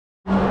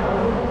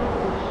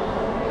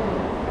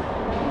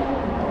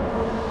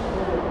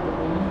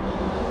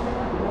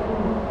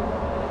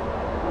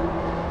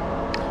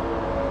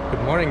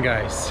Morning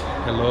guys,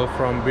 hello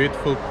from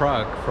beautiful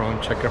Prague, from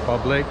Czech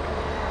Republic.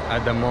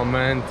 At the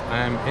moment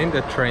I'm in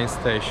the train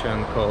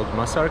station called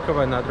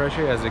Masarykova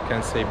nádraží, as you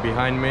can see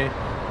behind me.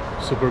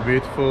 Super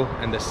beautiful,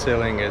 and the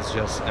ceiling is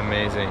just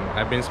amazing.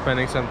 I've been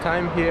spending some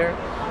time here.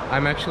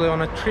 I'm actually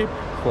on a trip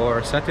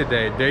for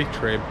Saturday, day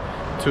trip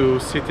to a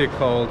city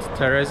called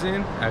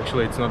Terezin.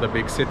 Actually it's not a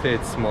big city,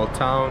 it's a small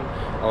town,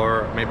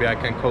 or maybe I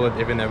can call it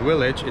even a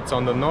village. It's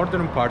on the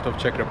northern part of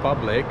Czech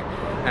Republic,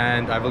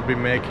 and I will be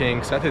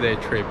making Saturday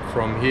trip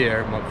from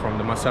here, from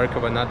the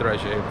Masarykova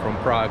nádraží, from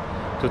Prague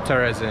to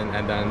Terezin,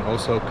 and then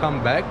also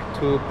come back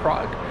to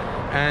Prague.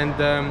 And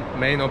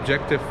main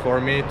objective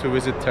for me to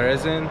visit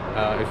Terezin.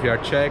 If you are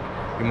Czech,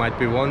 you might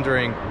be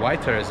wondering why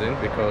Terezin,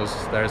 because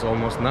there's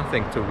almost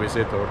nothing to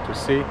visit or to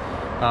see.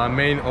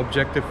 Main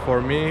objective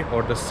for me,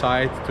 or the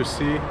site to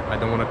see, I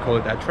don't want to call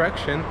it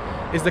attraction,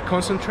 is the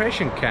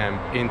concentration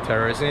camp in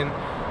Terezin.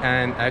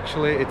 And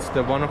actually it's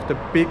one of the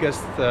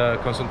biggest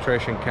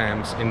concentration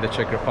camps in the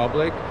Czech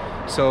Republic.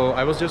 So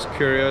I was just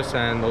curious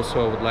and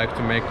also would like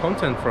to make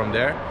content from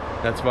there.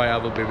 That's why I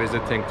will be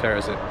visiting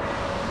Terezin.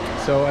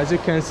 So as you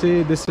can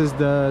see, this is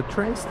the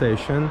train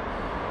station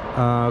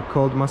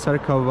called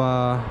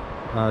Masarykova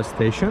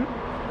station,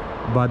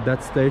 but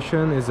that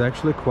station is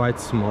actually quite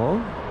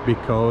small,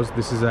 because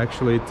this is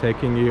actually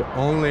taking you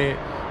only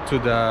to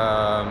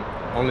the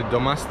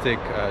domestic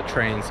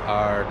trains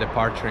are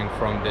departing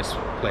from this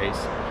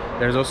place.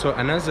 There's also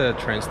another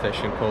train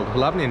station called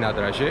Hlavní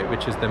nádraží,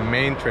 which is the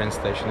main train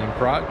station in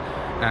Prague,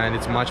 and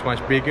it's much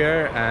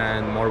bigger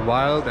and more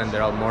wild, and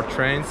there are more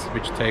trains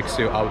which takes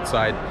you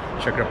outside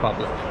Czech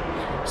Republic.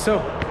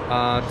 So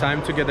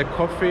time to get a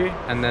coffee,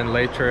 and then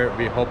later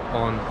we hop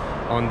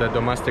on the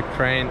domestic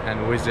train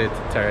and visit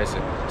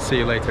Terezin. See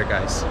you later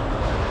guys.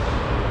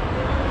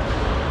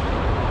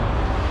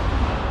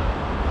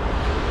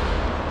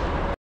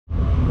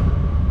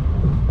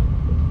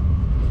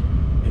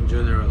 In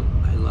general,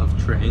 I love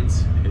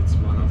trains. It's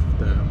one of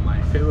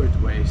my favorite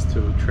ways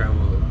to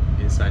travel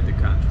inside the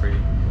country,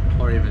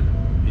 or even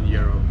in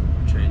Europe.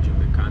 Changing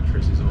the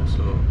countries is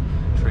also,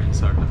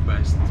 trains are the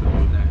best to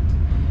do that.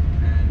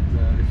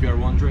 And if you are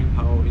wondering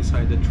how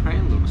inside the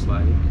train looks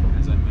like,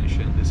 as I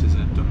mentioned, this is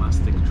a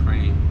domestic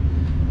train,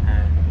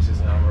 and this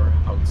is our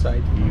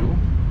outside view.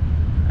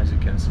 As you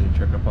can see,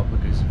 Czech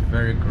Republic is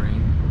very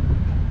green,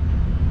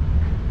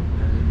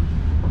 and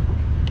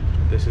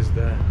this is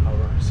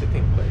our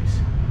sitting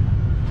place.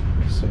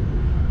 So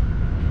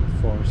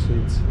 4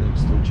 seats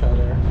next to each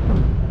other,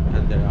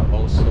 and there are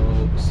also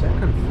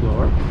second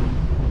floor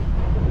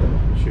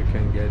which you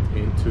can get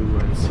into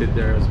and sit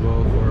there as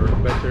well for a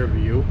better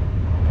view.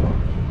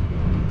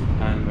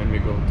 And when we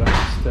go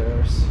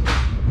downstairs,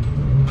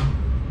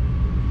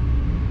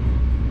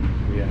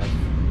 we have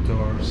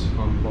doors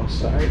on both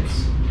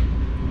sides,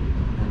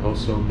 and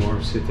also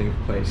more sitting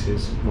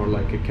places, more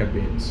like a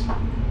cabins.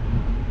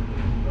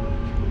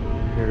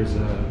 Here's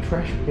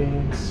trash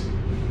bins.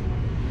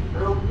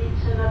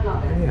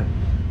 Yeah,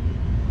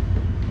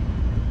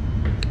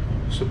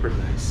 super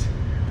nice.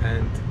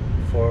 And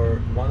for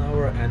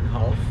 1.5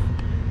 hour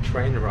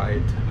train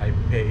ride, I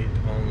paid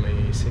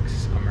only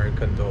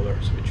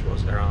 $6 which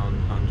was around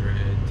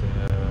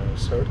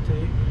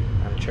 130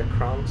 Czech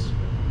crowns.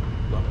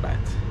 Not bad.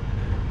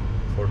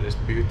 For this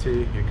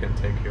beauty, you can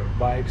take your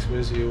bikes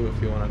with you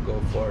if you want to go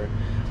for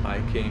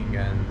hiking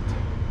and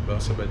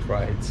velocipede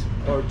rides,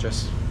 or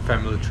just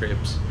family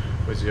trips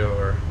with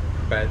your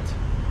pet,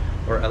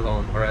 or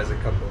alone, or as a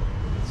couple.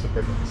 It's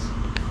super nice.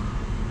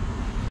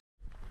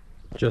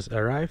 Just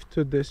arrived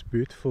to this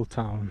beautiful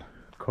town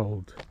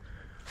called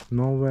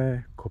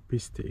Nové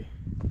Kopisti.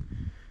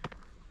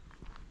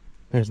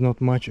 There's not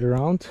much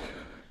around.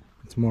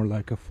 It's more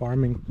like a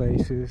farming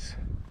places,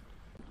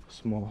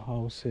 small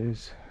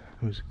houses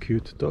with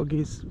cute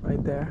doggies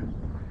right there.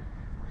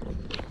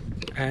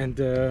 And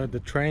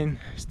the train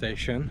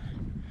station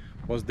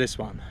was this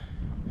one.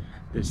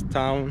 This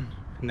town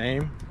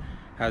name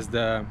has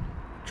the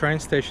train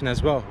station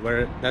as well,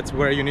 that's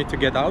where you need to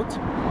get out.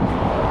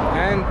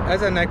 And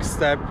as a next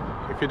step,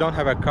 if you don't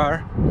have a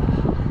car,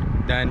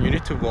 then you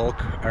need to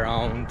walk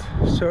around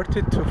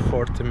 30 to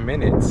 40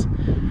 minutes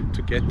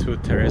to get to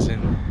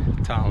Terezin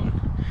town,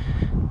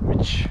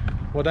 which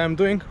what I'm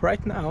doing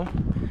right now.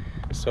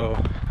 So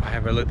I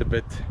have a little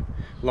bit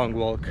long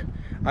walk.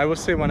 I will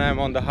see when I'm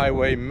on the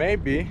highway,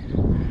 maybe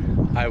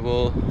I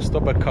will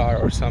stop a car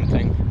or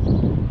something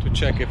to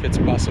check if it's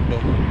possible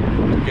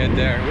to get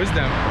there with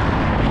them.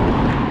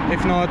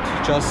 If not,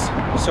 just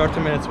 30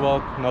 minutes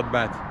walk, not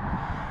bad.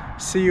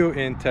 See you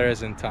in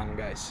Terezin town,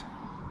 guys.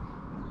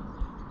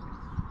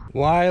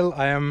 While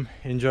I am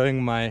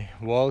enjoying my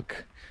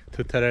walk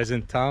to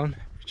Terezin town,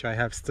 which I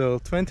have still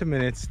 20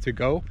 minutes to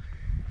go,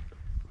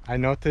 I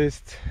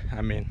noticed,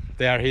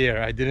 they are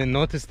here. I didn't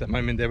notice them,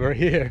 they were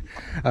here.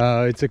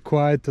 It's a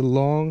quite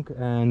long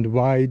and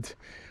wide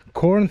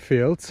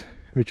cornfield,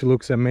 which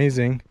looks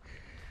amazing.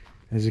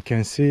 As you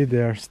can see,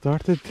 they are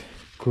started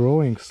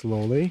growing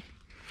slowly.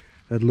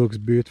 That looks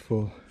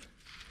beautiful.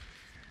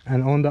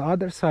 And on the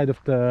other side of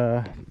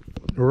the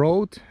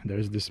road,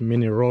 there's this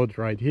mini road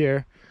right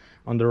here,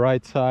 On the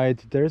right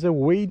side there's a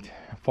wheat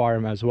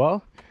farm as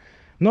well.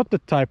 Not the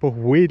type of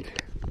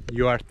wheat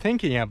you are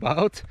thinking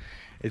about.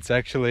 It's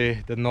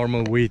actually the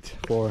normal wheat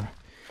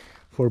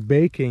for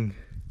baking,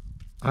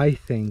 I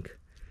think.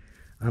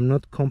 I'm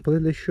not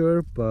completely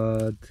sure,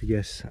 but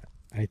yes,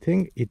 I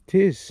think it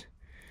is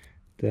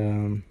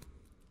the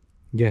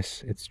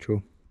yes, it's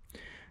true.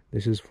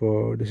 This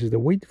is the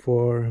wheat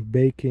for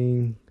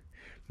baking,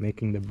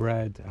 making the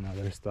bread and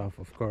other stuff,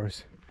 of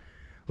course.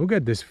 Look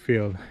at this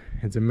field.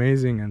 It's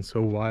amazing and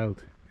so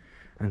wild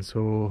and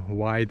so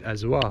wide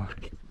as well.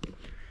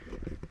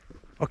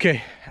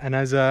 Okay, and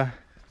as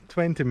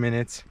 20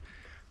 minutes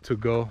to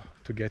go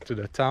to get to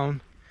the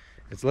town.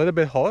 It's a little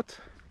bit hot,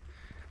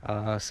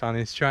 sun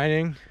is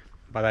shining,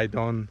 but I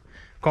don't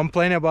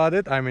complain about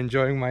it. I'm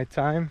enjoying my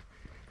time.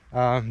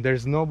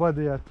 There's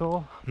nobody at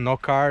all, no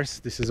cars.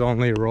 This is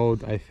only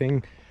road, I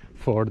think,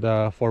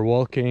 for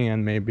walking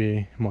and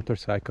maybe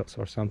motorcycles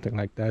or something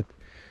like that.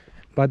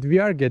 But we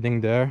are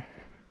getting there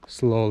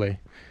slowly.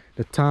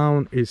 The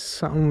town is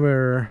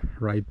somewhere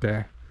right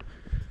there.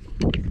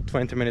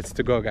 20 minutes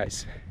to go,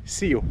 guys.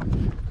 See you.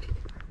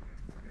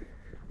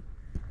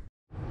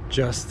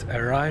 Just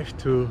arrived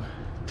to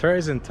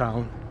Terezin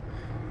town.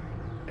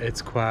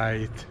 It's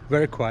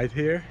very quiet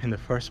here in the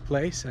first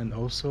place, and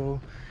also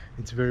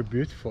it's very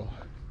beautiful.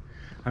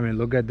 I mean,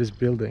 look at these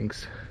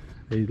buildings.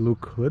 They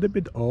look a little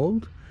bit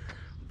old,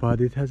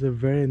 but it has a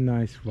very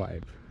nice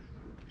vibe.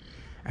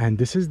 And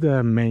this is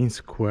the main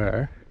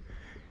square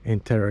in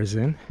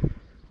Terezin,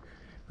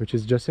 which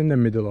is just in the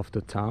middle of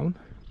the town,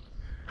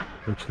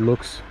 which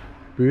looks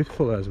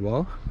beautiful as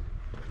well.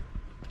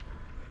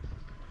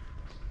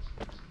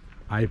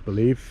 I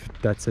believe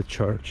that's a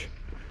church.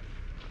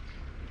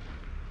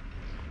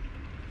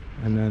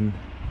 And then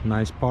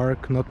nice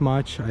park, not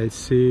much. I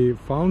see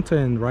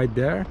fountain right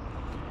there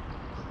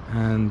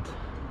and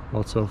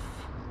lots of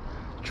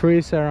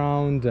trees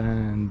around,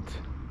 and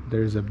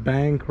there's a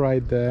bank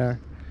right there,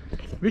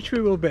 which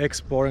we will be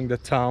exploring the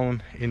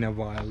town in a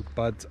while.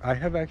 But I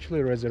have actually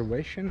a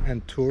reservation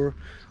and tour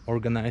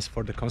organized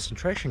for the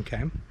concentration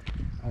camp,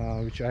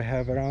 which I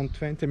have around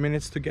 20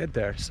 minutes to get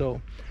there.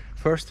 So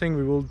first thing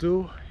we will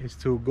do is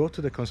to go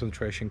to the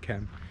concentration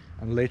camp,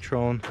 and later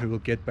on we will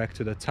get back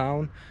to the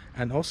town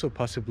and also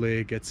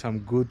possibly get some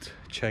good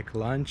Czech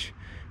lunch,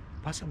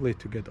 possibly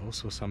to get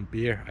also some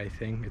beer. I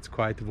think it's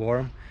quite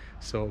warm,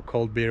 so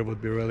cold beer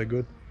would be really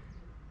good.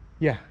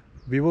 Yeah,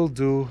 we will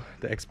do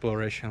the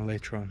exploration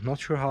later on. Not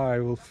sure how I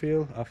will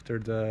feel after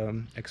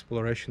the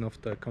exploration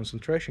of the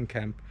concentration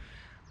camp,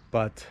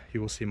 but you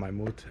will see my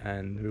mood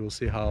and we will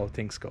see how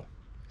things go.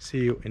 See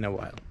you in a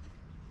while.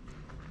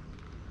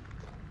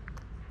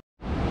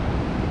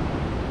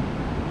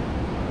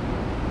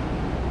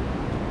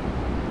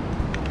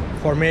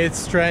 For me it's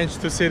strange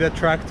to see the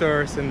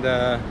tractors in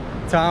the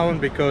town,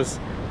 because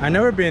I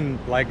never been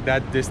like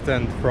that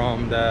distant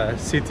from the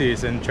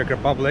cities in Czech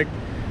Republic,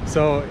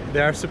 so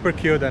they are super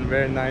cute and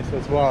very nice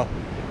as well.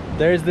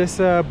 There is this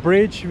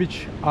bridge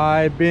which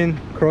I've been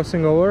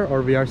crossing over,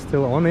 or we are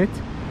still on it,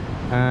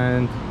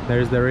 and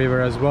there's the river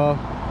as well,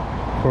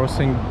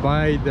 crossing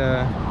by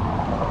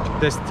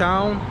this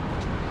town,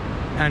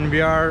 and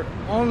we are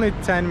only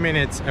 10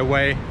 minutes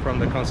away from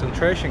the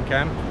concentration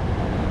camp.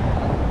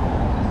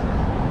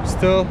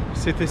 Still,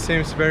 city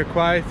seems very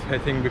quiet, I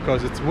think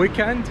because it's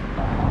weekend,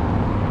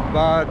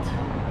 but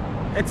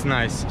it's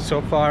nice.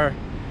 So far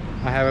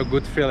I have a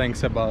good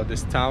feelings about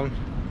this town.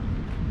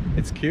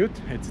 It's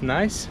cute, it's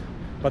nice,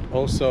 but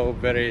also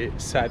very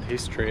sad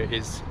history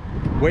is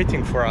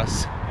waiting for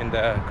us in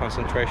the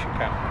concentration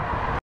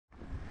camp.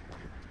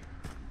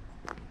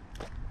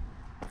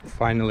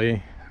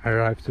 Finally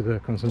arrived to the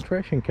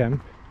concentration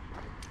camp,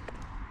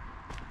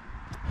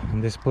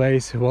 and this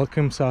place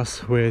welcomes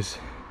us with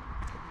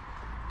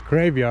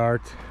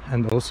graveyard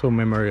and also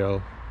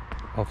memorial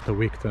of the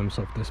victims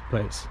of this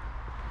place.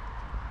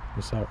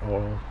 These are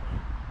all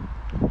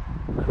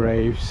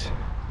graves,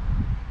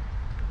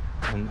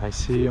 and I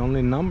see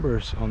only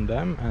numbers on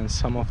them, and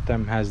some of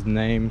them has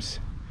names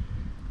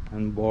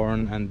and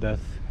born and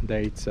death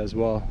dates as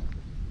well.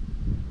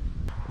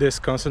 This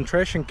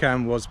concentration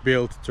camp was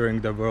built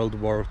during the World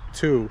War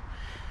II,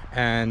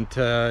 and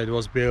it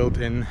was built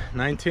in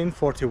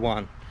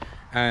 1941.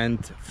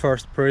 And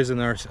first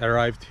prisoners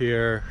arrived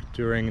here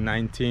during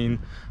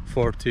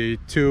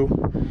 1942,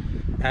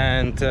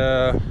 and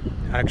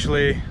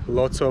actually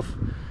lots of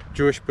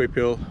Jewish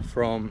people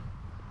from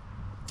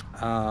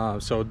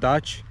so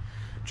Dutch,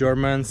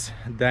 Germans,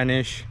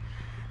 Danish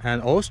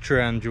and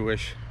Austrian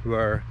Jewish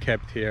were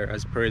kept here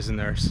as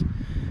prisoners,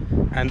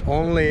 and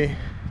only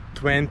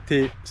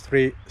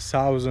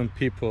 23,000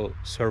 people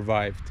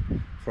survived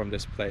from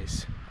this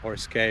place, or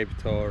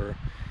escaped, or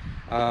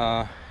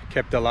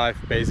kept alive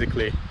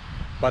basically,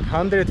 but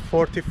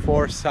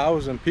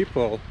 144,000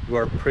 people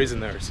were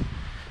prisoners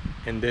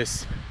in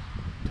this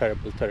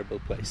terrible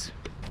place.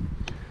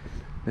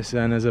 This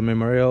then is a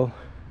memorial,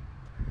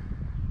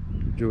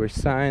 Jewish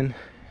sign,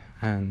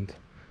 and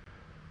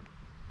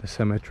the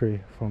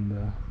cemetery from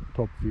the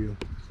top view.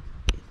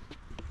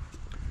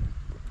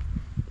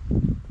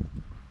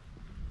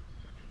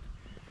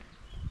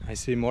 I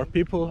see more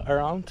people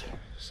around,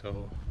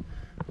 so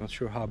not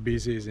sure how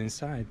busy is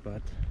inside,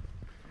 but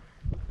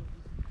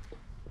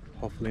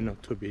hopefully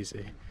not too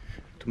busy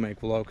to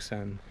make vlogs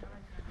and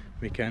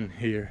we can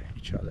hear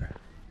each other.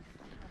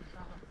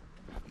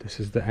 This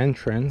is the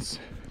entrance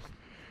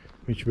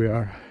which we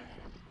are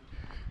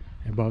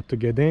about to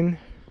get in,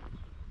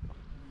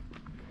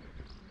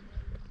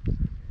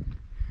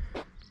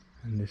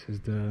 and this is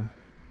the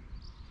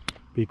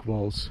big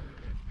walls.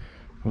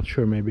 Not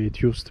sure, maybe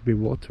it used to be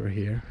water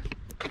here,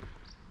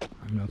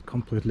 I'm not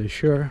completely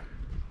sure,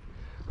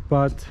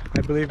 but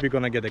I believe we're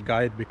gonna get a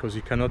guide because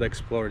you cannot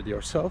explore it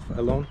yourself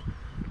alone.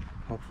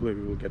 Hopefully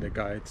we will get a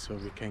guide so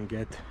we can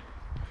get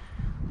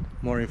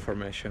more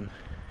information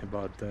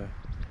about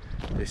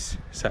this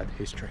sad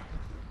history.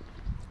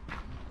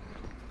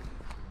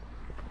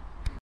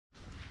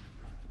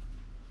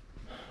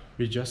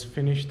 We just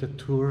finished the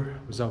tour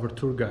with our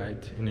tour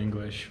guide in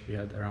English. We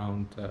had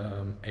around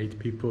 8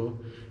 people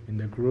in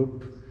the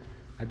group.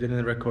 I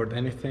didn't record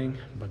anything,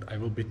 but I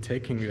will be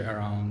taking you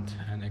around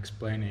and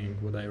explaining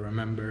what I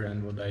remember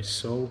and what I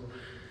saw.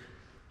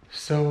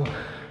 So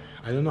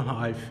I don't know how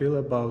I feel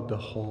about the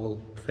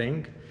whole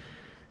thing.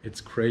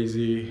 It's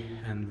crazy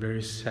and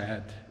very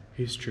sad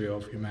history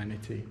of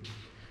humanity.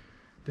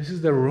 This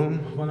is the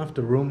room, one of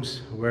the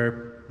rooms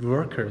where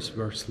workers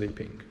were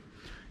sleeping.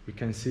 You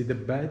can see the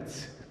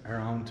beds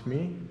around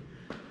me.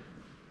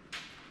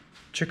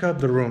 Check out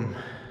the room,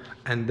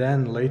 and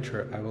then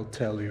later I will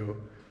tell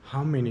you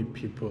how many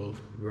people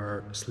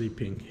were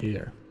sleeping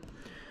here.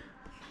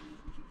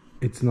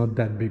 It's not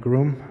that big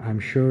room, I'm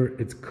sure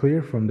it's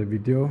clear from the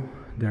video.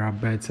 There are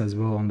beds as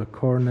well on the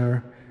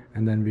corner,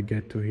 and then we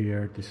get to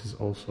here. This is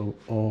also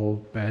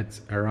all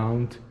beds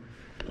around.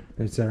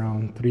 It's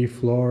around 3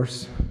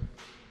 floors.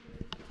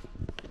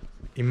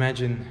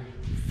 Imagine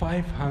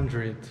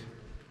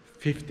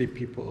 550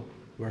 people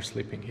were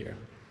sleeping here.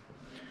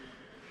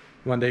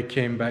 When they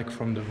came back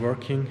from the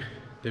working,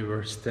 they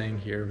were staying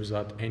here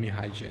without any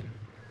hygiene.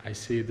 I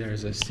see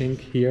there's a sink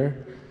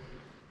here,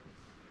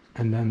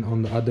 and then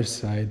on the other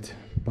side,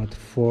 but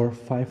for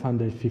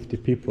 550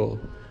 people,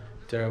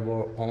 there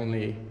were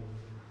only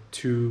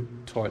 2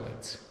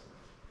 toilets.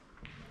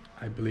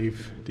 I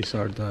believe these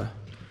are the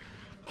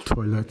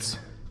toilets.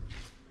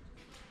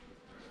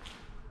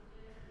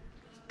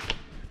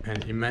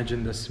 And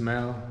imagine the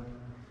smell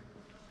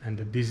and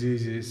the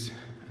diseases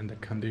and the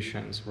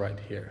conditions right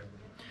here.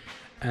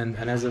 And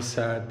as a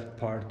sad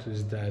part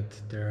is that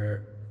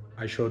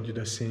I showed you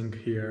the sink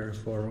here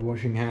for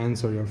washing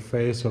hands or your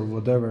face or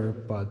whatever,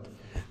 but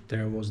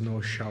there was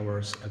no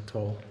showers at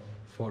all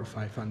for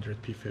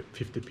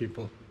 550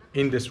 people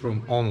in this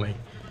room only.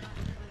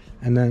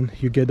 And then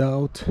you get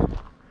out,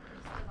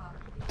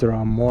 there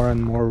are more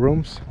and more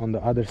rooms on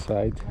the other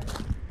side,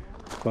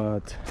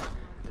 but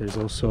there's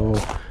also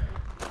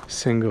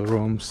single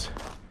rooms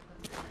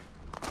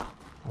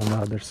on the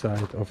other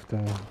side of the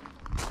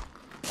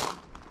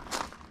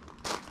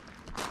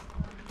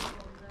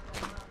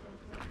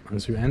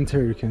Once you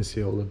enter, you can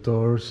see all the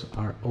doors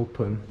are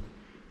open,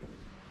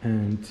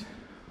 and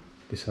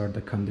these are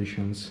the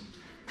conditions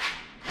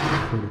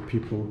for the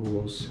people who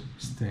was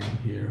staying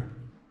here.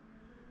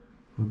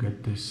 Look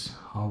at this,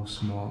 how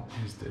small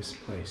is this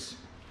place.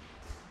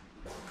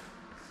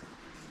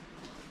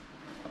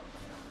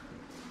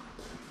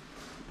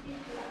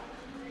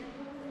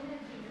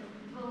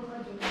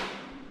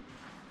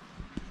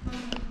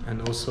 And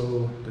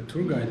also the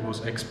tour guide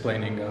was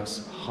explaining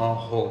us how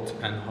hot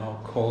and how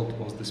cold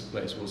this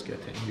place was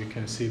getting. You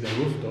can see the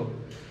rooftop,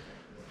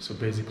 so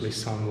basically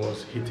sun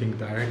was hitting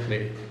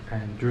directly,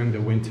 and during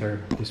the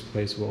winter this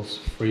place was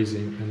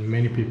freezing and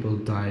many people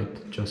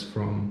died just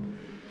from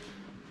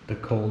the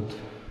cold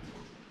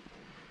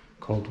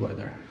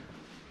weather.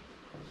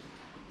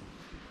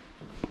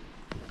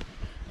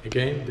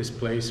 Again, this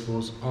place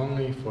was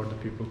only for the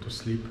people to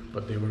sleep,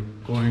 but they were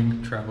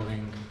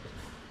traveling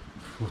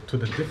to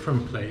the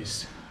different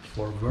place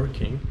for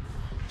working,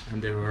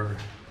 and they were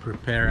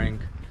preparing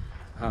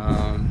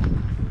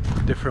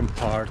different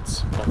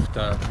parts of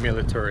the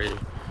military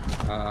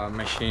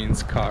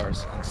machines,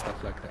 cars and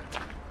stuff like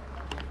that.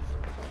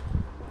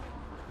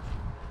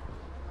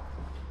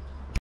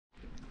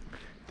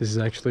 This is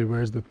actually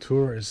where the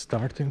tour is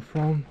starting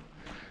from.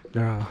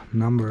 There are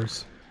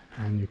numbers,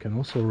 and you can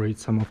also read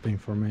some of the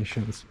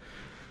informations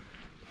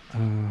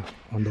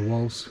on the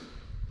walls.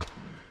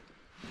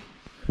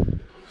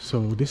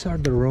 So these are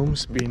the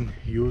rooms being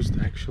used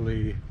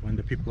actually when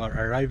the people are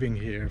arriving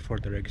here for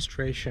the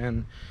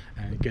registration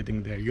and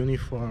getting their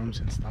uniforms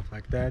and stuff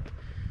like that.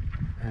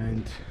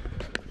 And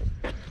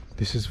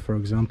this is, for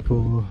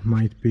example,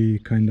 might be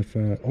kind of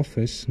an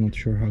office. Not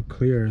sure how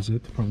clear is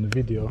it from the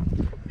video,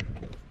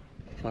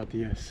 but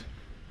yes,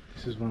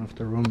 this is one of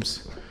the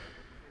rooms.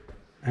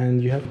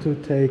 And you have to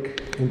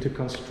take into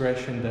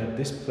consideration that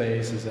this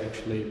place is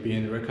actually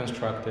being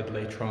reconstructed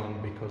later on,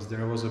 because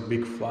there was a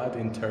big flood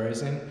in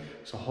Terezin,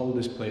 so all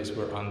this place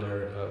were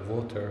under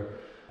water.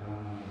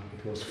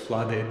 It was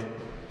flooded,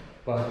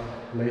 but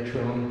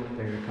later on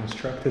they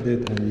reconstructed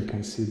it, and you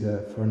can see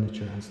the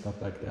furniture and stuff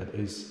like that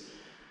is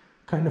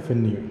kind of a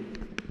new.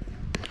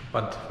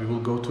 But we will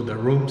go to the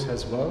rooms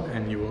as well,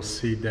 and you will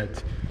see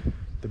that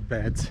the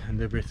beds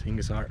and everything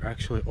are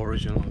actually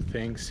original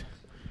things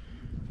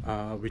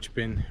which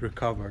been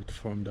recovered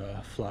from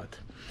the flood.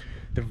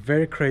 The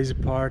very crazy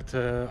part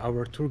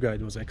our tour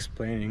guide was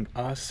explaining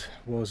us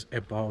was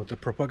about the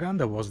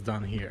propaganda was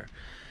done here.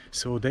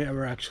 So they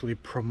were actually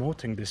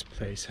promoting this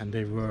place, and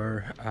they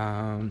were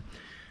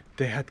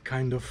they had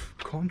kind of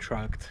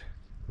contract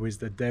with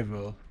the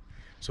devil.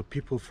 So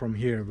people from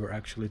here were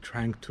actually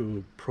trying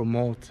to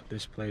promote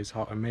this place,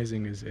 how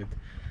amazing is it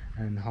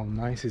and how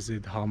nice is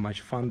it, how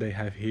much fun they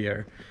have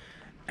here.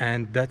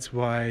 And that's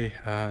why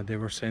they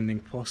were sending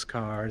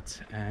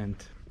postcards, and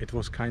it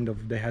was kind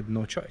of, they had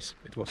no choice.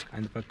 It was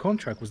kind of a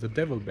contract with the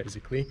devil,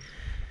 basically.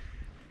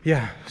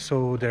 Yeah,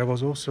 so there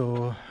was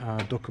also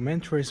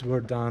documentaries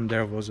were done,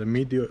 there was a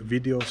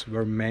videos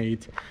were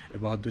made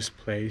about this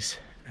place,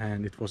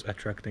 and it was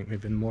attracting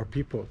even more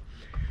people.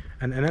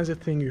 And another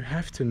thing you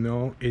have to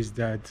know is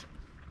that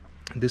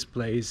this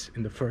place,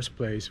 in the first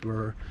place,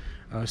 were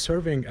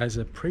serving as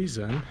a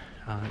prison.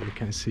 You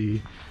can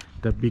see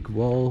the big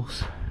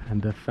walls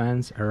and the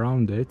fence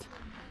around it.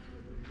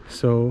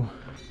 So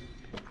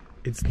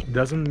it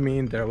doesn't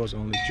mean there was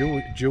only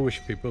Jewish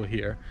people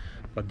here,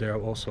 but there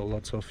are also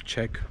lots of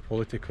Czech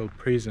political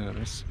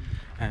prisoners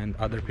and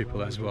other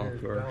people as well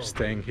who are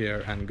staying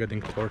here and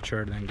getting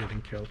tortured and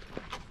getting killed.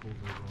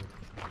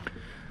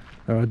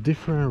 There are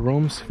different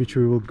rooms which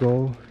we will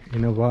go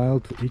in a while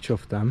to each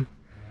of them.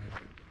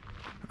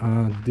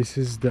 This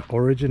is the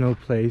original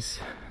place,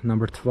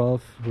 number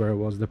 12, where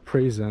was the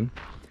prison,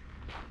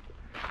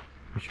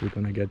 which we're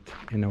gonna get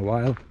in a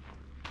while.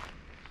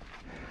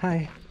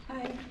 Hi.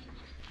 Hi.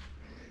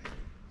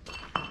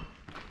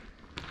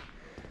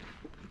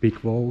 Big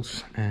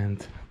walls,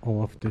 and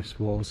all of these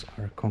walls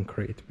are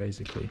concrete,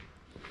 basically.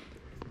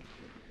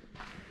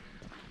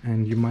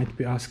 And you might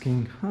be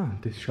asking,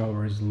 this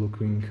shower is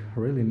looking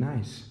really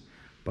nice.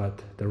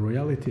 But the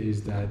reality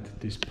is that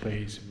this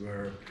place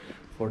were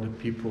for the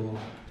people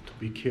to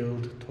be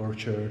killed,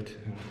 tortured,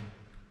 and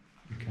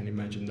you can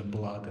imagine the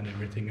blood and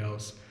everything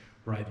else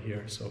right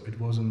here. So it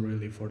wasn't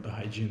really for the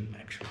hygiene,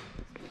 actually.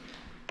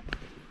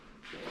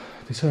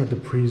 These are the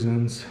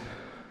prisons,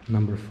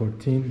 number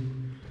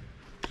 14.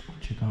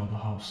 Check out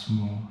how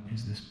small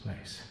is this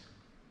place.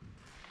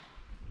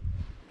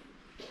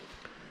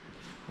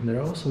 And there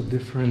are also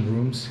different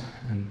rooms,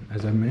 and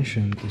as I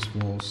mentioned, these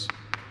walls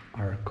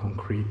are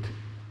concrete.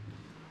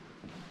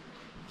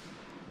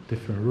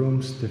 Different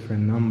rooms,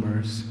 different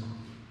numbers.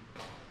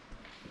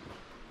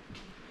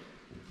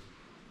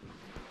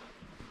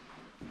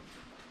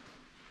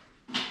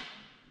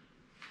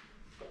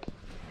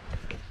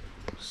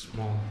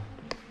 Small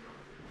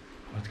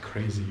but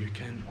crazy. You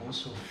can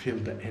also feel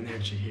the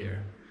energy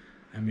here.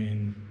 I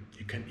mean,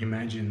 you can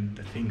imagine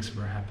the things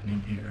were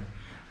happening here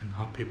and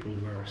how people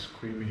were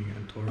screaming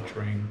and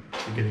torturing,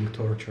 getting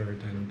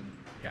tortured, and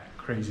yeah,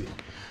 crazy.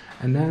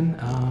 And then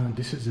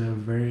this is a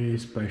very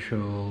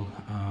special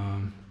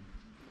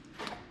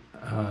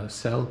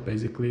cell,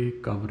 basically.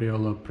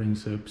 Gavrilo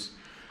Princeps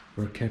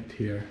were kept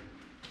here,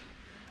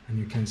 and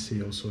you can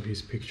see also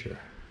his picture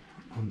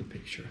on the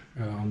picture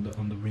on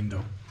the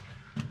window.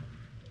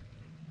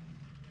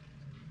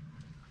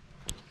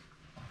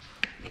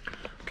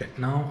 Okay,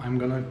 now I'm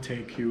gonna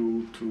take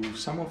you to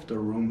some of the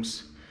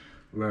rooms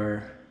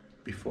where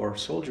before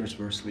soldiers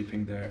were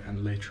sleeping there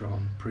and later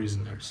on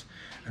prisoners,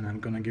 and I'm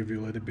gonna give you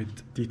a little bit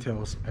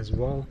details as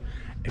well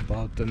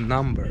about the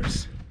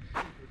numbers,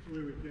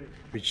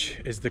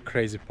 which is the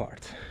crazy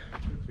part.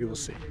 We will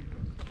see.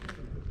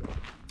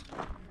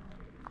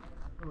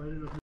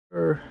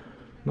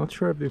 Not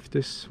sure if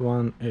this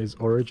one is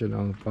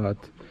original, but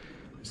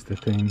it's the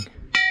thing,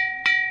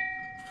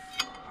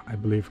 I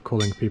believe,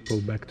 calling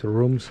people back to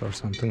rooms or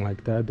something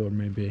like that, or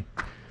maybe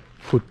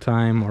food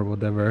time or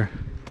whatever.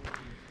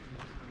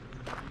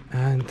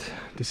 And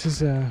this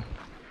is a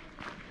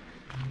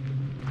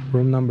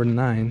room number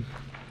 9.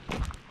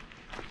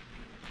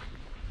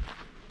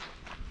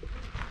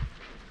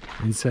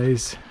 It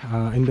says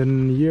in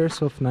the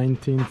years of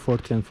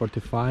 1940 and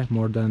 45,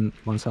 more than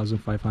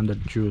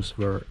 1,500 Jews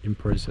were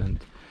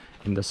imprisoned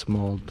in the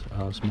small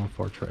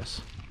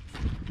fortress.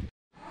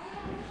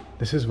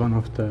 This is one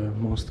of the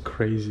most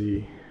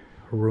crazy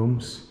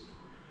rooms.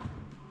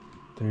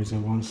 There is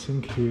one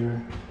sink here,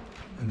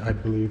 and I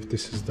believe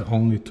this is the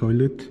only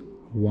toilet.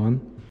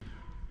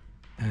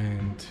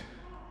 And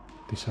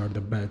these are the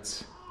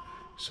beds,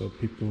 so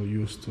people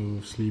used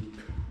to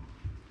sleep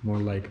more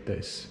like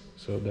this.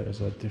 So there's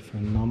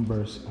different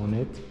numbers on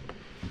it.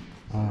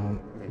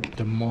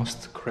 The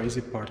most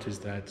crazy part is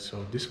that,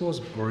 so this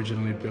was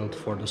originally built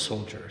for the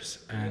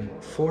soldiers, and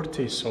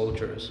 40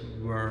 soldiers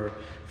were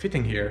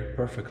fitting here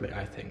perfectly.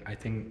 I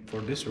think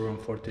for this room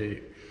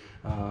 40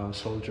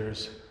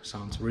 soldiers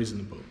sounds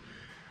reasonable.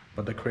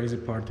 But the crazy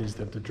part is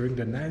that during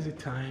the Nazi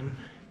time,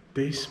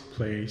 this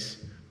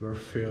place were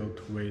filled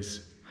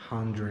with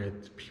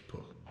 100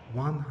 people.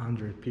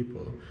 100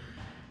 people.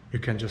 You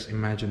can just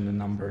imagine the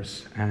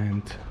numbers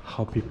and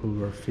how people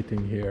were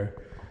fitting here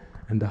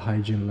and the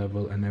hygiene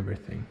level and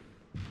everything.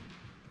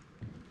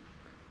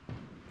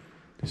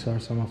 These are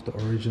some of the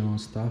original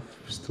stuff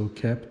still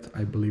kept.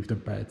 I believe the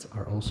beds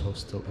are also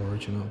still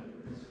original.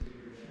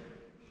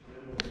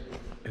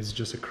 It's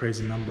just a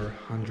crazy number,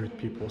 100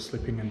 people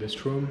sleeping in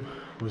this room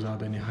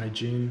without any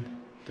hygiene.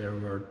 They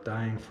were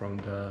dying from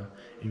the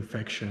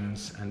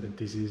infections and the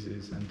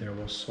diseases, and there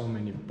was so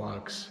many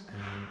bugs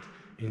and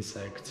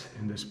insects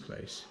in this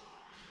place.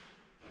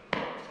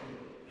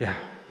 Yeah,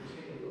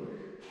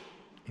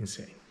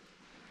 insane.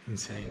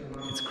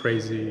 It's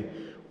crazy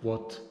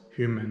what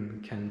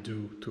human can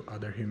do to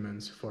other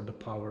humans for the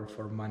power,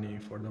 for money,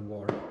 for the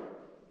war.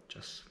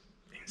 Just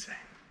insane.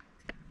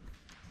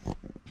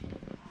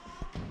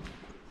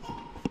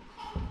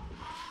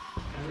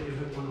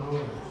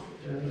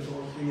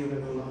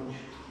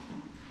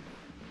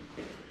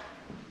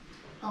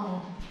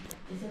 Oh,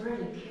 it's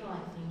already pure, I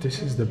think.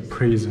 This is the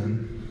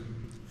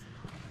prison,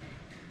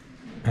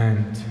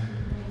 and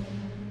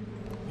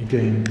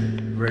again,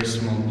 very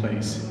small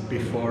place.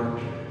 Before,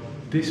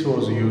 this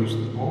was used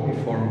only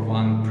for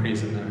one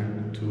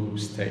prisoner to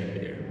stay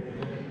here.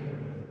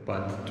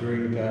 But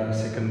during the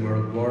Second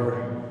World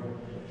War,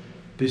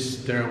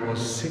 there was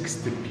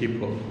 60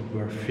 people who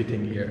were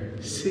fitting here.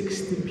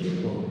 60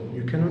 people.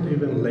 You cannot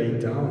even lay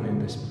down in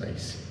this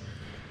place.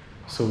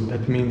 So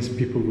that means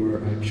people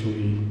were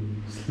actually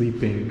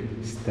sleeping,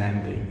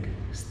 standing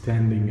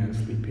and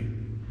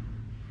sleeping.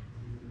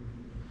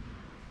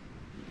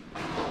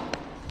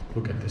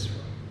 Look at this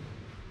room.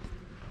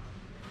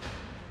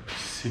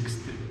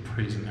 60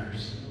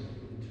 prisoners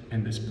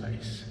in this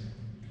place.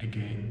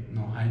 Again,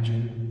 no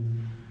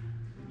hygiene,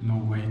 no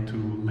way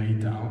to lay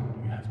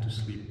down. You have to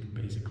sleep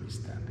basically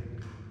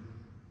standing.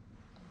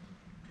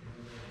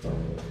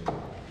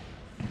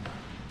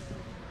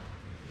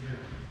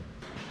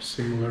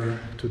 Similar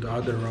to the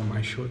other room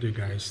I showed you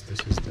guys, this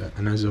is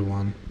another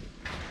one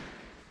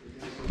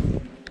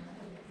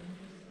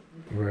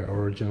where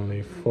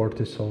originally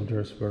 40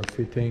 soldiers were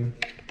fitting,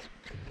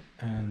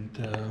 and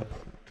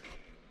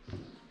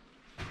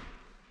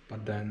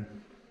but then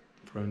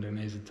from the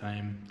Nazi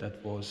time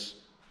that was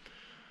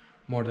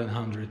more than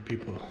 100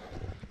 people.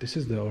 This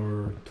is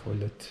our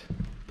toilet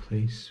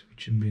place,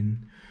 which has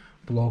been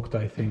blocked,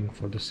 I think,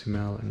 for the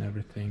smell and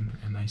everything,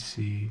 and I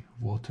see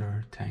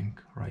water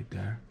tank right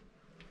there.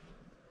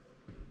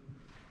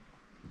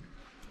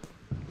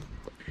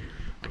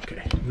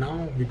 Okay,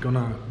 now we're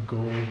gonna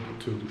go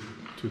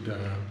to the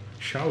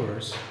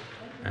showers,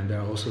 and there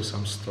are also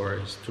some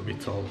stories to be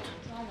told.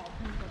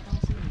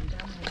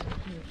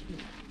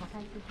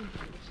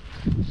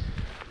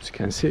 As you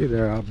can see,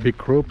 there are big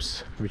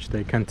groups which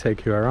they can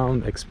take you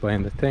around,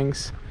 explain the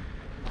things.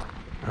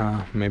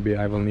 Maybe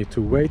I will need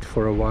to wait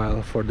for a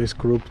while for this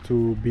group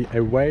to be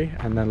away,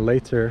 and then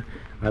later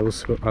I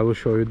will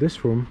show you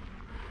this room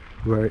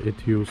where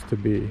it used to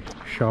be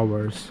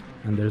showers,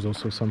 and there's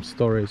also some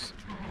stories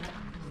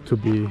to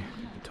be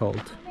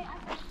told.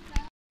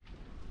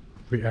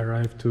 We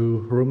arrived to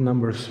room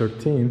number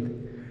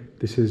 13.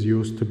 This is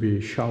used to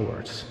be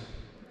showers,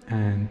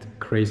 and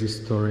crazy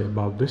story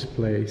about this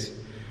place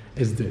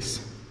is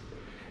this.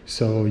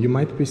 So you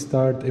might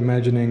start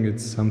imagining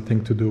it's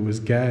something to do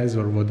with gas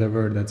or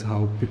whatever, that's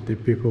how the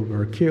people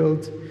were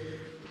killed,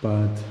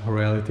 but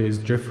reality is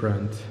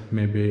different.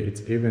 Maybe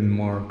it's even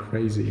more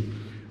crazy.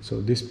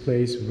 So this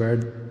place where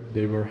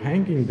they were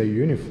hanging the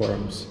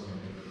uniforms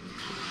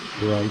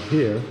right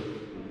here,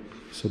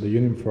 so the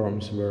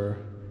uniforms were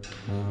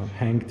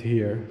hanged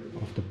here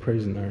of the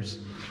prisoners,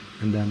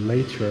 and then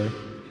later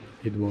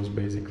it was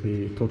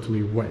basically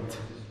totally wet.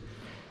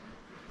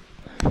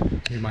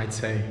 You might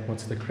say,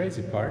 what's the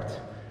crazy part?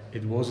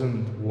 It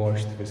wasn't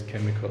washed with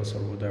chemicals or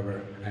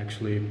whatever.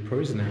 Actually,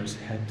 prisoners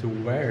had to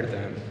wear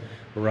them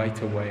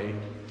right away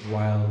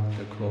while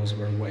the clothes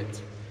were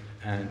wet.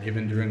 And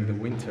even during the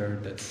winter,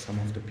 that some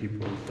of the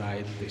people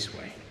died this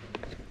way.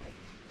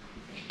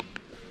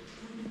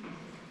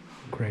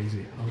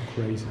 Crazy, how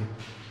crazy.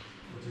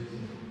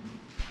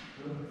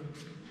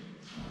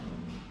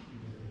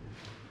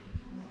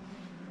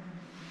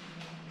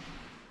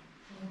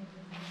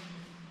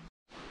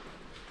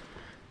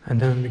 And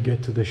then we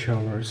get to the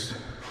showers.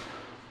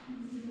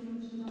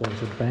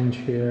 There's a bench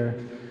here,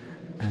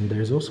 and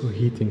there's also a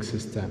heating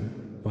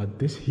system, but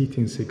these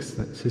heating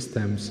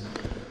systems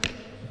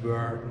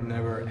were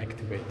never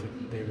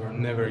activated. They were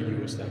never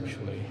used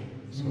actually.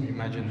 So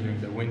imagine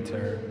during the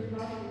winter.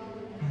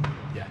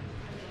 Yeah.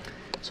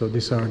 So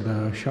these are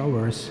the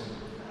showers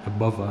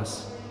above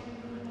us,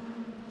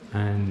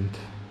 and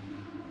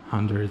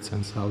hundreds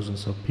and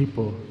thousands of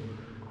people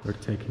were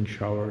taking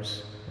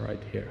showers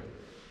right here.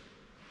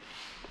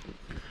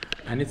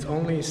 And it's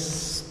only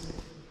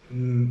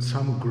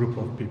some group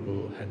of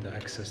people had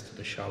access to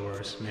the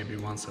showers, maybe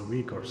once a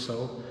week or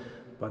so.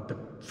 But the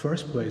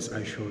first place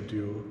I showed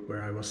you,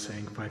 where I was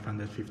saying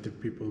 550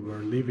 people were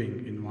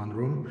living in one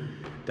room,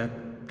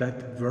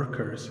 that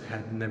workers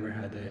had never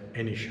had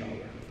any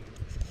shower.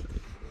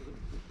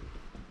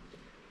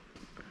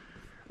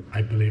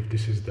 I believe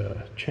this is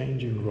the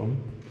changing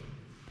room.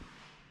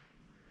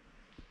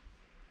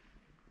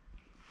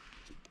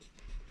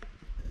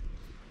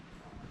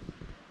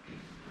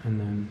 And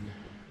then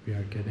we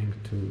are getting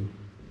to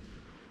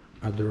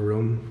other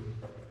room.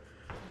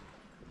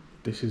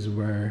 This is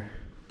where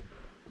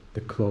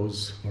the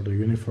clothes or the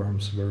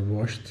uniforms were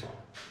washed.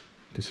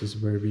 This is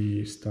where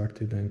we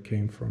started and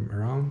came from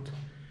around.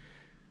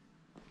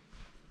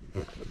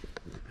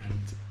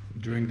 And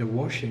during the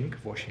washing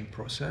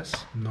process,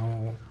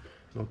 no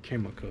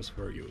chemicals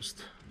were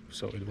used.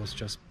 So it was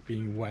just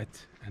being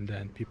wet, and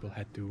then people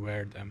had to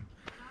wear them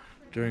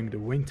during the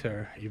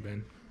winter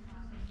even.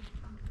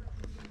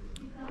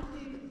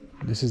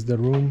 This is the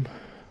room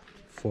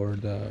for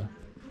the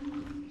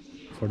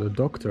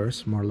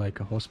doctors, more like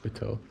a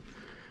hospital,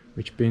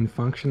 which been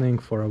functioning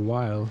for a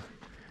while,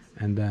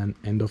 and then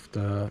end of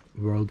the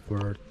World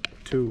War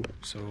II,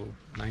 so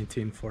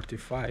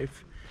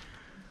 1945,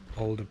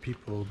 all the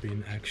people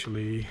been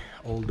actually,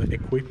 all the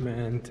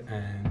equipment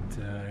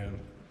and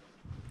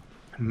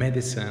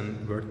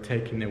medicine were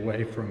taken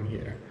away from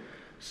here.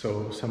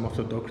 So some of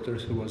the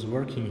doctors who was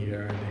working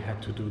here, they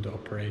had to do the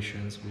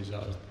operations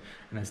without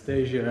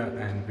anesthesia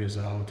and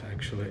without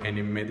actually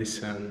any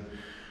medicine,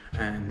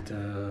 and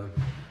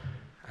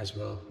as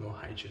well no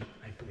hygiene,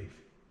 I believe.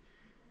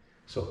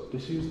 So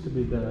this used to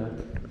be the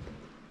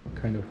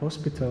kind of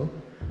hospital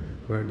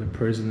where the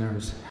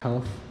prisoners'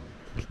 health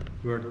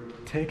were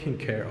taken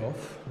care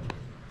of.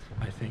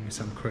 I think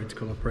some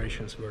critical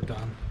operations were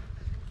done.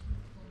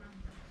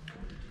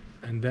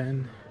 And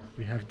then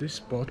we have this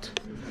spot,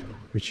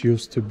 which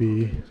used to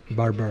be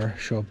barber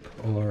shop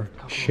or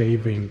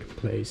shaving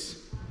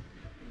place.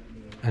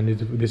 And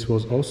this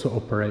was also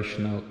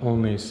operational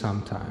only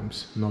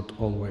sometimes, not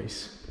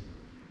always.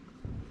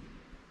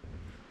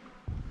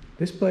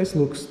 This place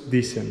looks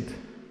decent,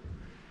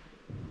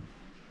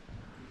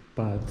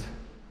 but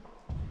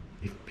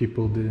if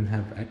people didn't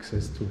have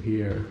access to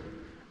here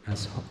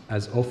as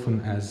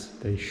often as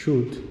they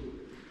should,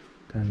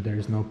 then there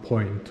is no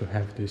point to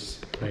have this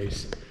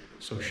place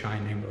so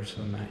shining or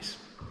so nice.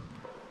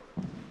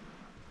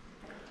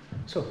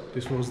 So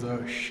this was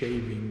the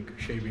shaving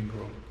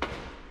room.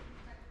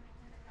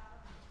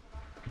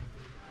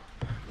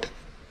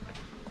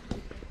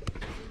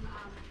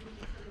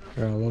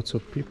 There are lots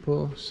of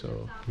people,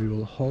 so we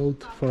will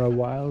hold for a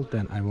while,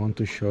 then I want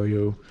to show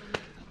you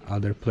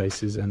other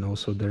places, and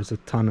also there's a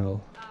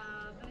tunnel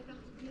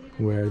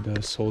where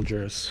the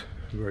soldiers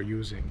were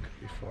using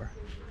before.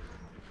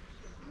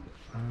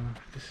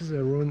 This is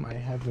a room I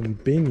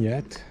haven't been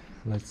yet.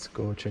 Let's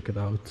go check it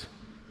out.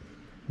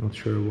 Not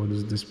sure what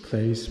is this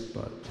place,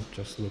 but it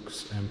just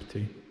looks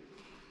empty.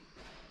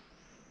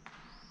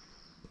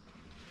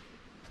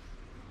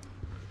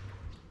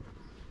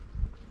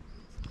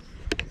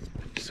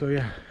 So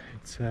yeah,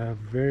 it's a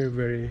very,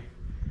 very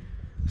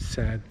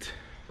sad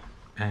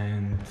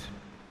and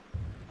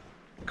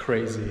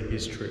crazy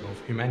history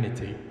of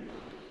humanity,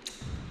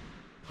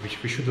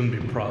 which we shouldn't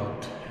be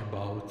proud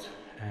about,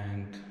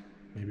 and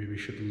maybe we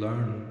should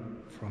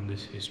learn from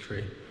this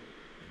history.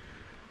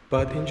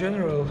 But in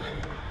general,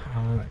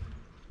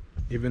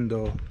 even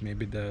though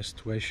maybe the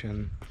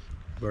situation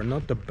were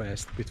not the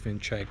best between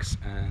Czechs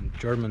and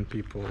German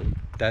people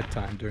that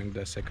time during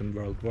the Second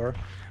World War.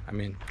 I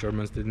mean,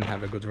 Germans didn't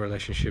have a good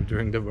relationship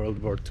during the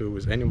World War II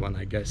with anyone,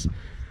 I guess.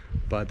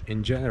 But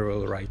in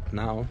general, right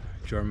now,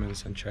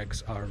 Germans and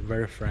Czechs are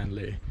very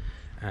friendly,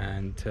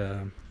 and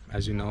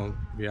as you know,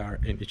 we are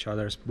in each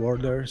other's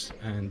borders,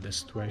 and the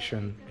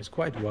situation is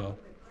quite well.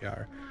 We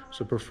are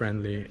super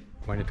friendly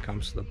when it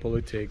comes to the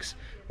politics,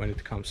 when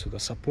it comes to the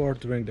support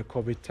during the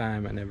COVID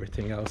time and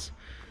everything else.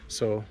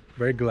 So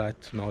very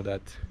glad to know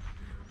that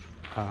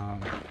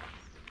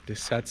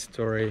this sad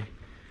story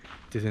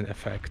didn't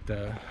affect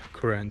the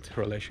current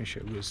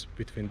relationship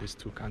between these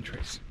two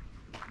countries.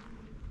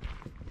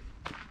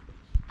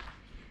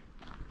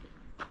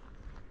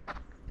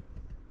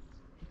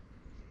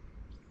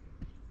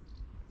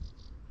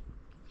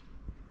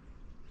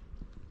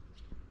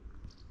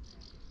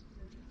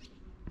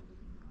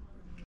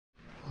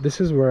 This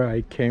is where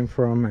I came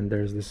from, and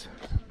there's this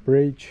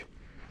bridge,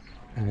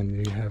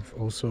 and we have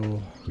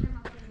also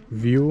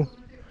view.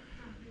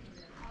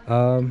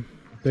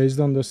 Based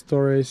on the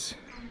stories,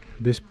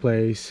 this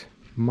place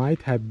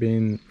might have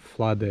been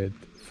flooded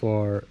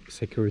for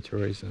security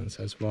reasons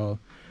as well,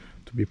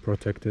 to be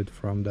protected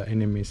from the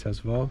enemies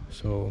as well.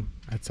 So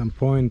at some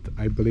point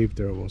I believe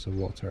there was a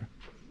water.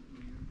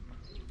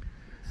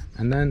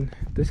 And then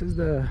this is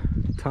the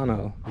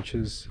tunnel, which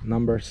is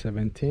number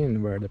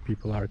 17, where the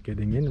people are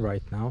getting in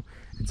right now.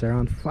 It's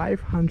around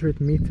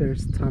 500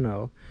 meters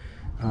tunnel.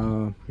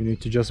 You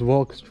need to just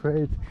walk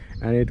straight,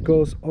 and it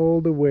goes all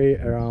the way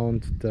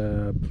around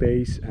the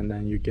place, and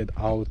then you get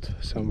out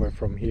somewhere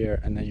from here,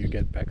 and then you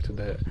get back to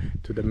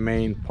the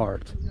main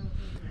part.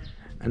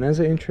 And as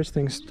an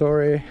interesting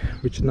story,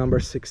 which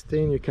number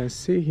 16 you can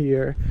see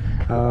here,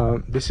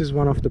 this is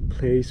one of the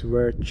places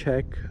where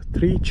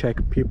three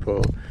Czech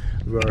people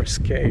were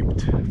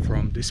escaped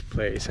from this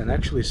place and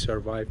actually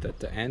survived at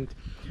the end.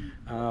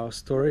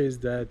 Story is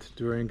that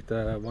during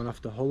one of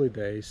the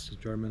holidays,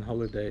 German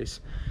holidays,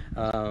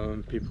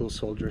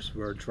 soldiers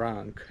were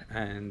drunk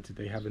and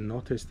they haven't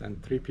noticed,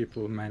 and three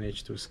people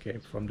managed to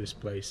escape from this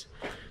place.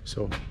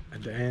 So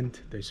at the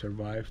end they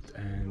survived,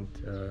 and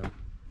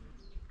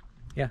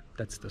yeah,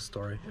 that's the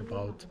story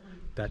about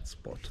that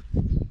spot.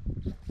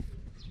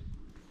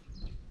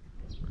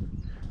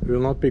 We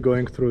will not be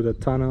going through the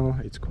tunnel.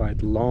 It's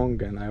quite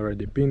long and I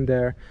already been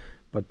there,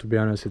 but to be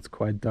honest it's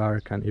quite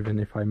dark, and even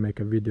if I make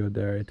a video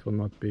there it will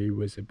not be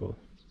visible.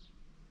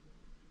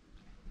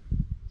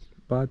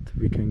 But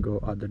we can go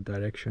other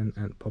direction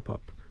and pop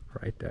up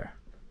right there.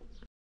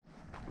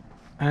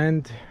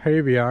 And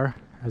here we are,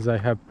 as I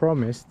have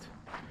promised.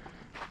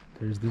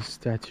 There's this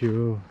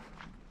statue,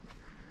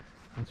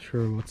 not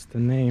sure what's the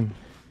name.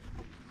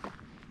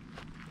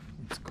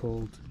 It's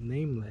called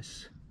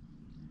Nameless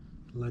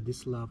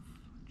Ladislav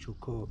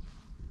Chukov.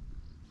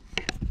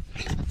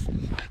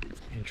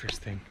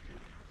 Interesting.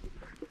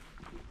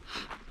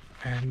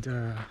 And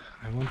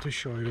I want to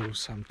show you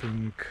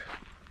something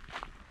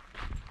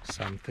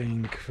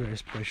very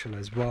special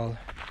as well,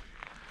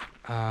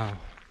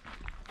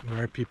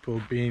 where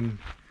people been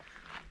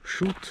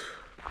shoot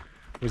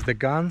with the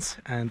guns,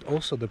 and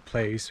also the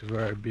place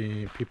where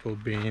people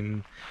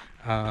been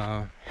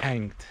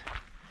hanged.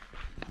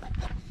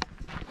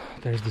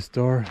 There's this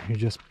door, you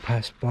just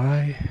pass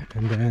by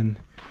and then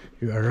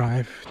you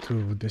arrive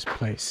to this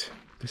place.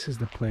 This is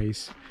the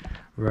place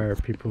where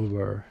people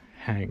were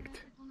hanged,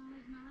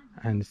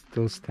 and it's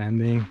still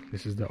standing.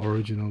 This is the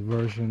original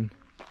version.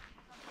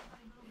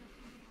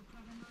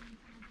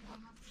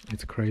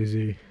 It's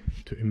crazy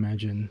to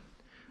imagine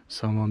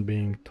someone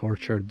being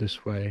tortured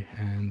this way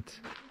and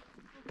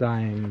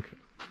dying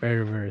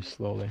very, very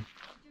slowly.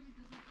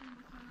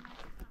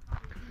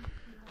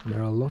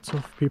 There are lots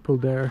of people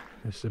there.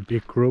 There's a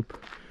big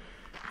group,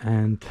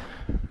 and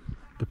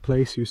the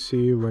place you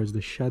see where's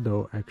the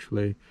shadow,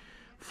 actually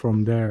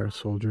from there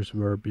soldiers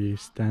were be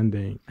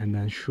standing and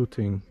then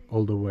shooting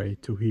all the way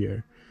to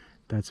here.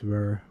 That's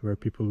where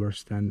people were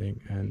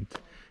standing, and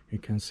you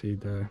can see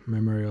the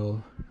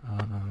memorial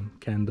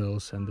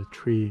candles and the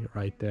tree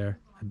right there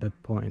at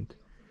that point.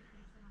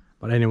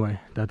 But anyway,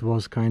 that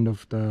was kind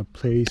of the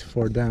place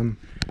for them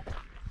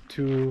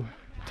to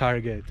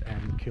target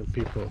and kill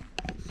people.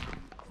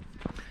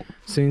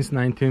 Since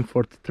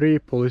 1943,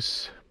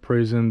 police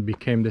prison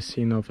became the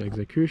scene of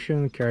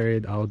execution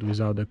carried out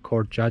without a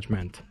court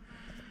judgment.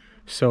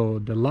 So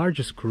the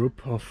largest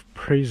group of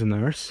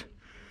prisoners,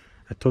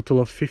 a total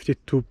of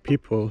 52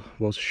 people,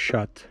 was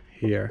shot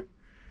here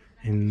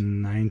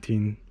in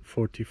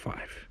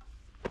 1945.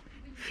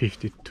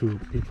 52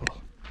 people.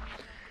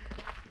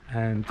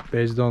 And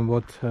based on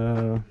what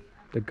the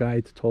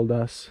guide told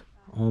us,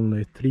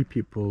 only 3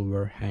 people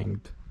were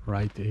hanged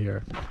right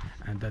here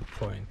at that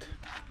point.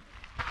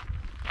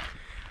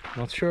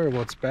 Not sure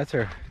what's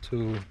better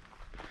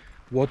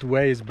what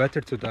way is better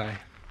to die.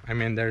 I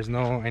mean, there's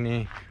no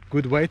any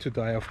good way to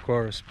die, of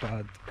course,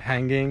 but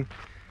hanging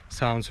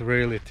sounds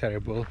really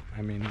terrible.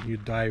 I mean, you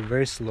die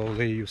very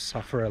slowly, you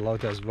suffer a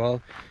lot as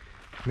well.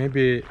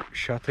 Maybe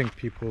shooting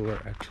people were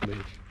actually,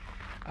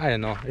 I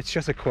don't know, it's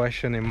just a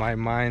question in my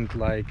mind,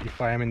 like if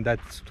I am in that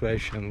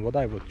situation, what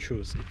I would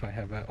choose if I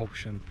have an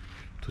option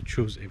to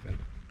choose even.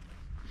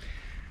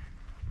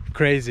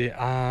 Crazy,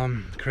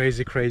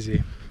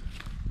 crazy.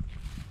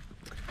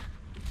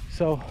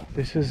 So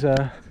this is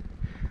the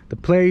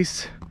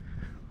place,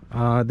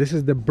 this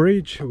is the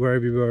bridge where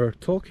we were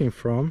talking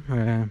from,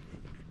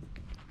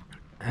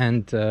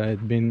 and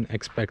it's been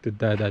expected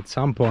that at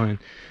some point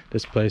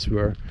this place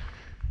were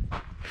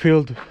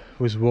filled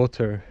with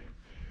water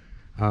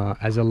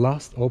as a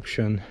last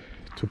option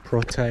to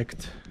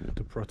protect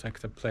the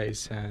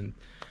place and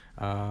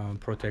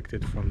protect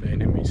it from the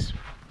enemies.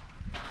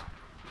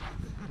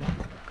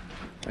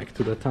 Back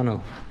to the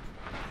tunnel.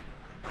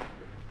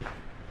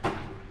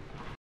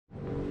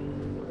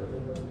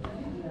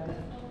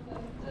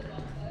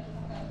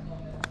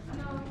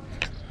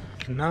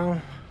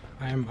 Now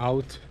I am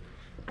out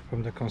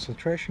from the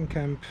concentration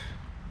camp.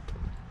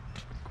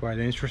 Quite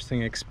an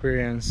interesting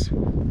experience.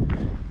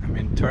 I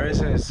mean,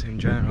 Terezin in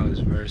general is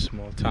a very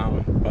small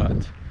town,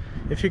 but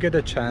if you get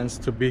a chance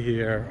to be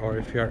here or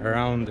if you're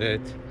around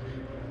it,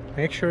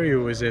 make sure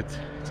you visit.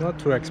 It's not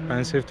too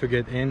expensive to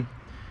get in.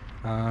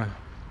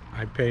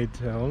 I paid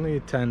only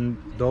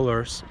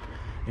 $10,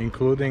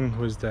 including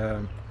with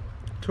the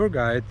tour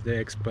guide. They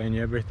explain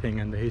everything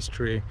and the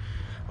history,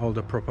 all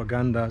the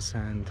propagandas,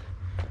 and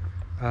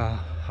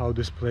how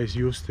this place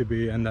used to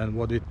be, and then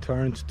what it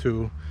turned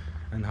to,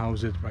 and how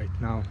is it right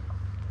now.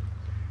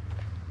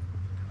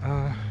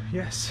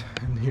 Yes,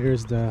 and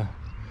here's the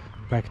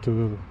back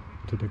to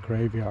the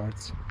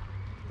graveyards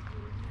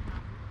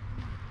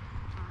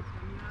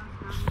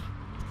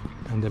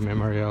and the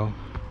memorial.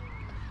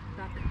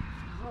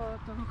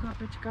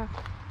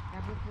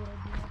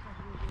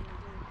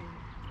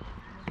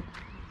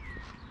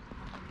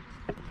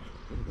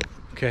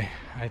 Okay,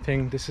 I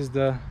think this is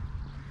the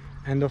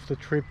end of the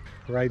trip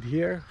right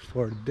here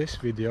for this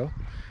video,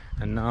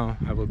 and now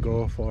I will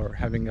go for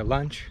having a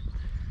lunch,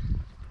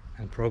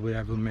 and probably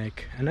I will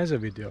make another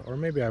video, or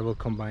maybe I will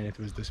combine it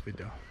with this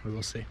video. We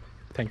will see.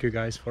 Thank you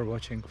guys for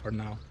watching for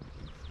now.